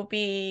you will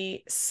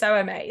be so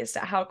amazed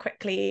at how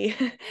quickly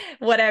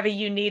whatever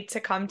you need to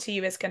come to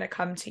you is going to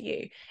come to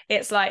you.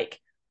 It's like,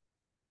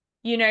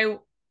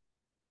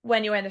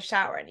 when you're in the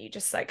shower and you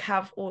just like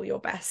have all your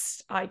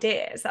best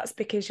ideas, that's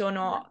because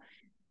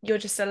you're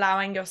just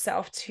allowing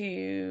yourself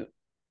to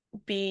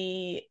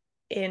be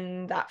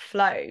in that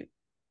flow.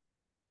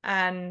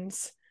 And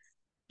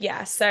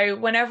so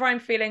whenever I'm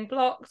feeling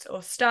blocked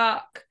or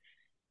stuck,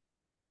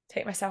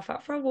 take myself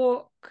out for a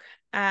walk,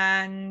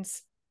 and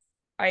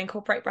I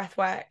incorporate breath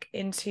work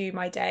into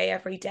my day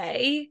every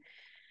day.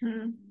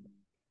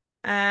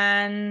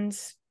 And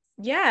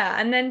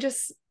then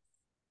just,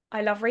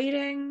 I love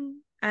reading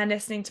and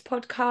listening to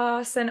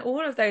podcasts and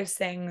all of those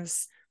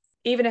things,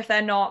 even if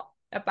they're not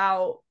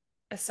about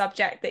a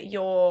subject that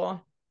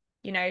you're,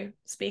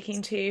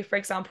 speaking to. For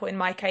example, in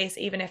my case,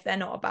 even if they're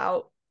not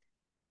about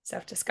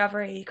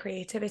self-discovery,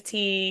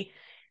 creativity,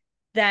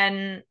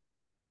 then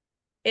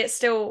it's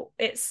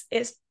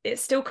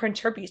still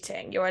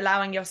contributing. You're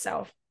allowing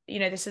yourself,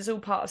 this is all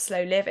part of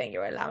slow living.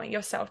 You're allowing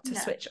yourself to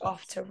switch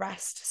off, to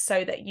rest,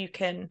 so that you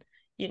can,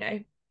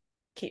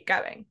 keep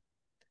going.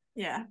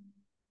 Yeah.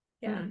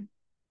 Yeah.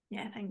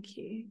 Yeah, thank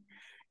you.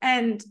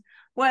 And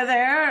were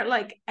there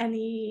like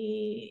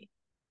any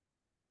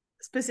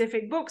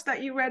specific books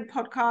that you read,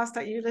 podcasts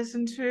that you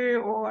listened to,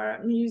 or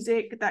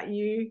music that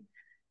you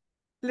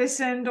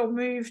listened or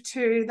moved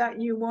to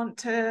that you want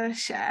to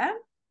share?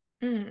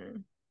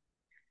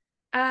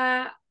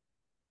 I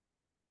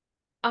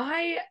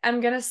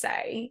am gonna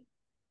say,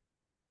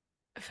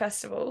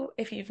 first of all,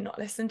 if you've not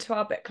listened to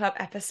our book club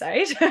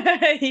episode,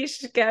 you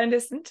should go and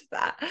listen to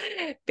that.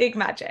 Big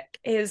Magic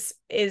is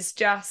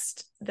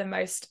just the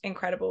most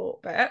incredible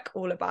book,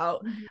 all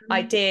about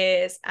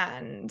ideas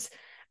and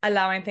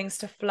allowing things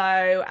to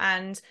flow.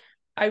 And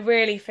I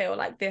really feel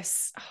like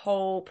this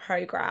whole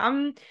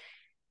program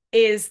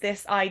is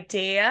this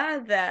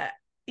idea that,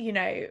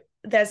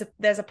 there's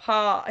a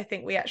part, I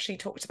think we actually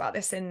talked about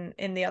this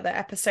in the other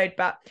episode,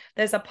 but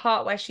there's a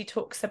part where she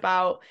talks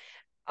about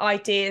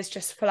ideas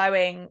just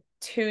flowing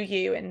to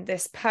you, and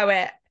this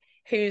poet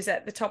who's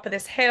at the top of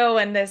this hill,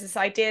 and there's this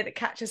idea that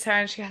catches her,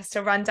 and she has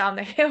to run down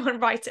the hill and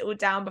write it all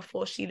down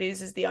before she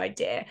loses the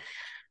idea.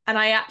 And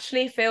I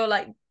actually feel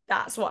like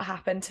that's what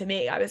happened to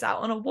me. I was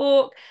out on a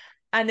walk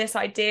and this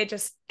idea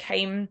just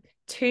came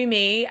to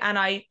me, and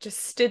I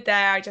just stood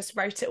there, I just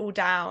wrote it all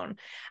down.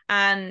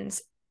 And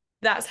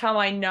that's how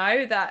I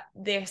know that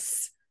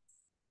this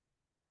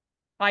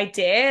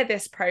idea,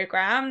 this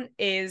program,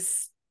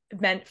 is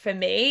meant for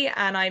me,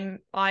 and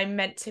I'm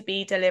meant to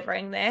be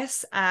delivering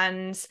this.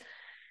 And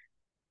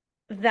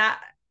that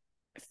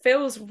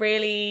feels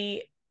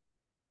really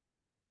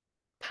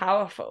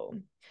powerful.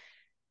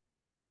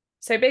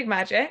 So Big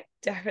Magic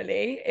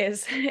definitely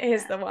is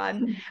the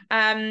one.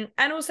 And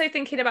also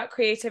thinking about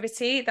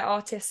creativity, The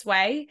Artist's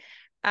Way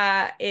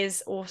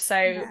is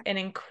also an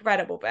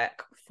incredible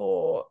book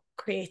for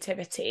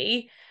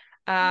creativity.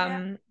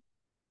 And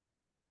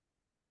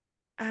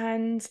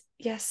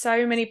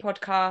so many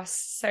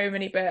podcasts, so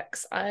many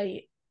books.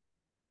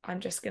 I'm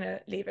just gonna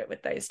leave it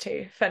with those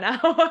two for now.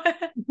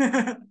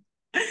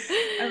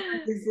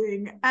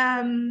 Amazing.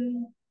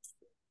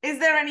 Is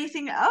there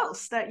anything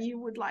else that you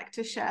would like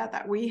to share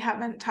that we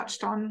haven't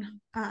touched on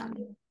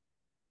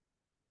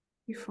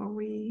before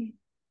we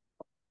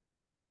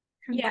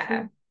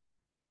conclude?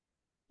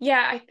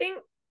 Yeah, I think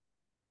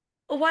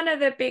one of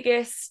the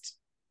biggest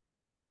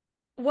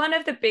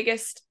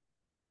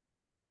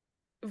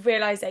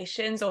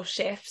realizations or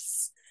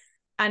shifts,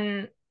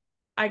 and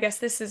I guess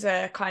this is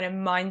a kind of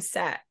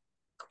mindset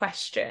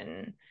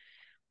question.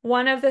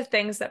 One of the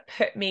things that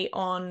put me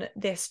on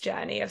this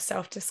journey of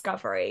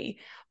self-discovery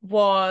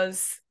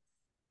was,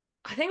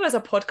 I think it was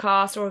a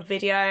podcast or a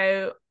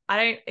video. I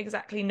don't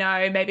exactly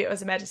know. Maybe it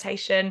was a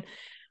meditation.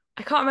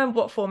 I can't remember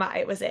what format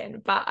it was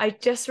in, but I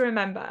just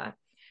remember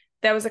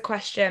there was a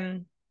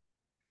question,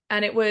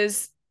 and it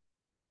was,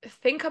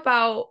 think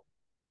about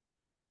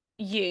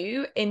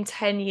you in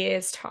 10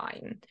 years'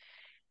 time.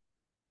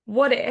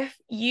 What if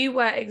you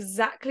were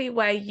exactly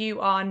where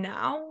you are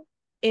now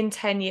in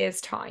 10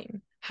 years'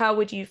 time? How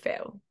would you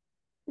feel?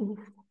 Ooh.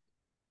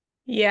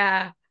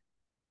 Yeah.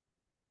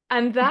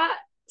 And that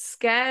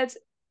scared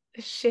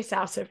the shit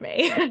out of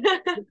me.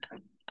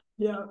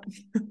 Yeah.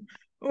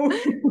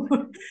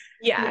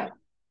 Yeah.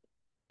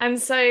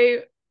 And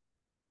so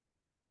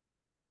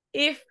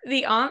if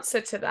the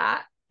answer to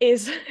that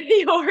is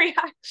your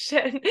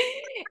reaction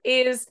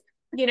is,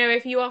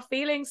 if you are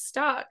feeling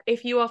stuck,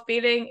 if you are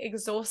feeling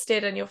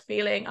exhausted and you're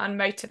feeling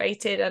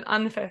unmotivated and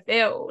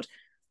unfulfilled,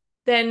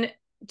 then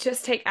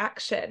just take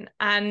action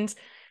and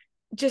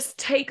just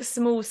take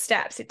small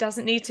steps. It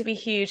doesn't need to be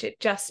huge. You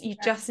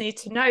just need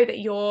to know that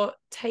you're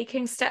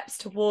taking steps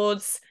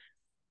towards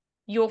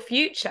your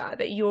future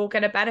that you're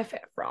going to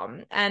benefit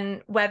from.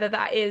 And whether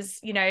that is,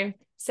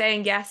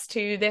 saying yes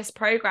to this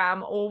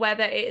program, or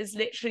whether it is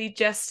literally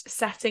just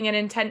setting an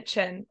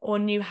intention or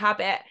new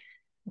habit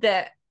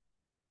that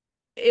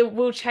it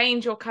will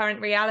change your current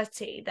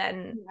reality,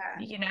 then,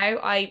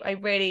 I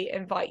really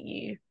invite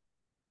you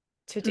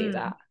to do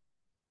that.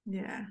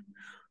 Yeah.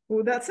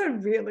 Well, that's a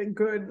really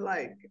good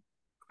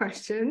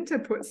question to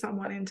put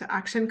someone into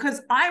action,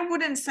 because I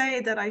wouldn't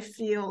say that I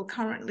feel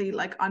currently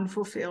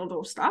unfulfilled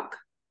or stuck.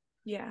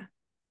 Yeah.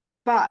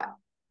 But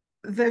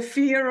the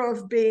fear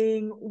of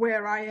being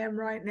where I am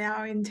right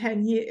now in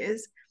 10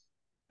 years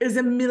is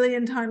a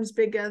million times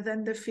bigger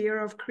than the fear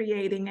of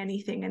creating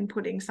anything and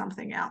putting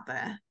something out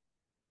there.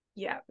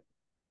 Yeah.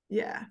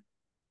 Yeah.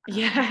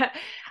 Yeah.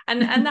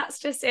 And that's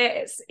just it.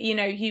 It's,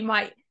 you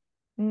might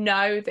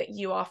know that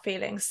you are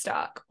feeling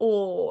stuck,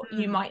 or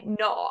you might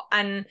not.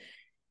 And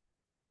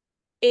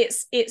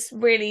it's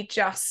really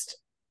just,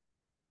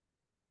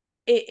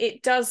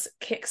 it does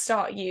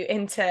kickstart you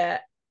into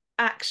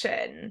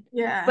action.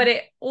 Yeah. But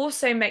it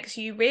also makes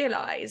you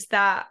realize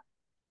that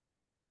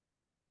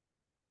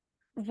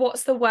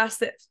what's the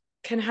worst that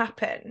can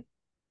happen?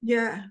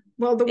 Yeah.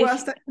 Well, the If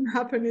worst that can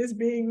happen is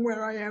being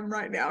where I am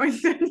right now in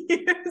 10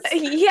 years.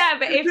 yeah,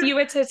 but if you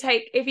were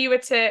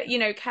to,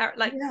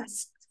 like, Yeah.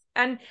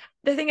 and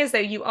the thing is though,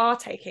 you are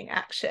taking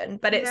action,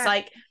 but it's Yeah.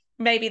 like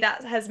maybe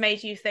that has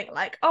made you think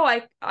like,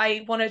 oh,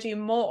 I want to do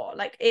more.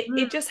 Like Mm.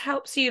 it just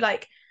helps you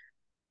like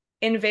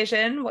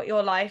envision what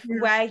your life,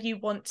 Yeah. where you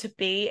want to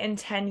be in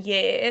 10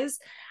 years.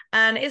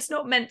 And it's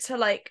not meant to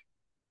like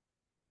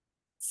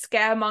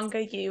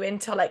scaremonger you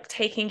into like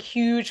taking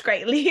huge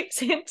great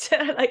leaps into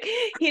like,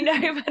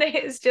 but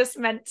it is just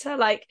meant to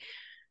like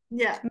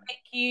Yeah.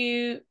 make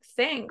you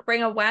think,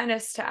 bring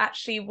awareness to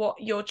actually what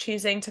you're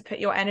choosing to put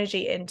your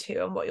energy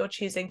into and what you're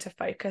choosing to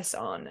focus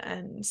on.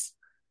 And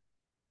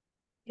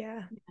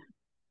yeah.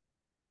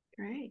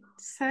 Great.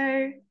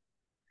 So,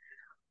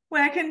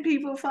 where can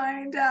people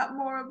find out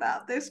more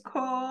about this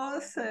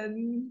course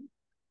and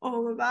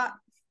all of that?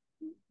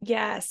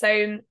 Yeah.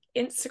 So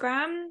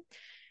Instagram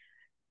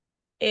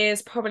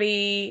is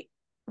probably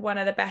one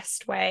of the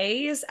best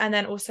ways. And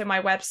then also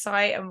my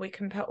website, and we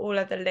can put all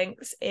of the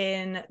links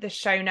in the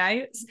show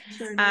notes.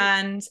 Show notes.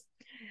 And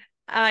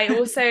I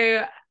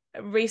also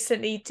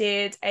recently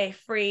did a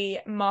free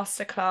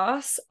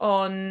masterclass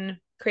on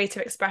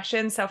creative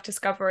expression,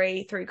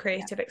 self-discovery through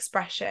creative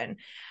expression.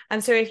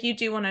 And so if you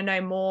do want to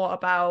know more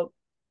about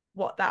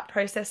what that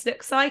process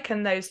looks like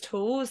and those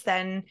tools,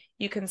 then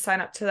you can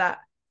sign up to that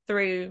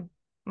through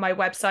my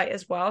website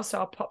as well. So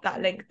I'll pop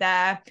that link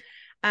there.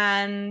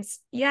 And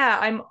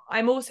yeah,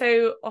 I'm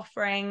also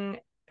offering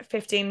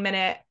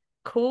 15-minute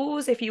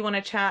calls if you want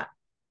to chat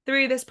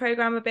through this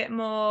program a bit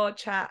more,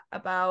 chat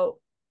about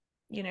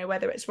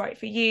whether it's right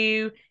for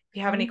you. If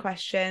you have any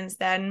questions,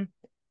 then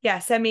yeah,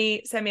 send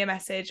me a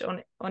message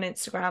on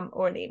Instagram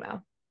or an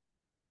email.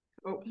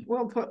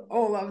 We'll put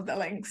all of the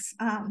links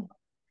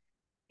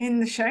in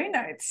the show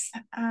notes.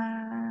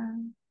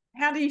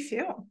 How do you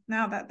feel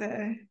now that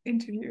the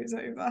interview is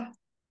over?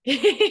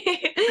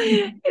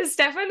 It's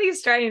definitely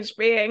strange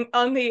being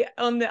on the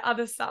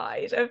other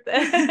side of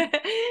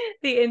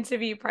the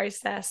interview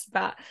process,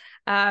 but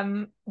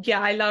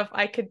yeah,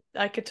 I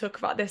could talk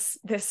about this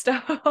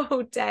stuff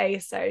all day,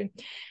 so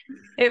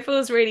it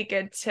feels really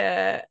good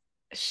to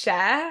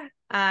share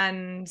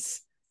and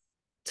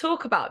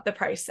talk about the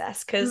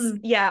process, because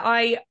yeah,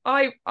 I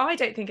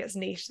don't think it's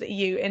niche that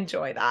you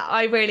enjoy that.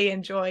 I really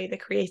enjoy the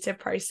creative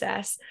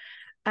process.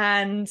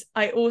 And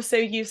I also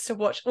used to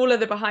watch all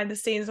of the behind the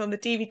scenes on the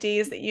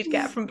DVDs that you'd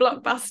get from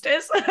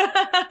Blockbusters.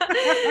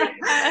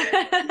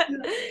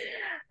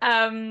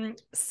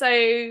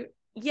 So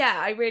yeah,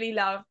 I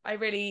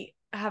really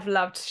have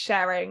loved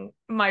sharing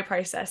my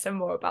process and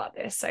more about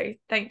this. So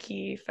thank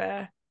you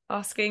for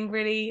asking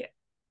really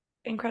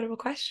incredible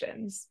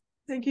questions.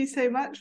 Thank you so much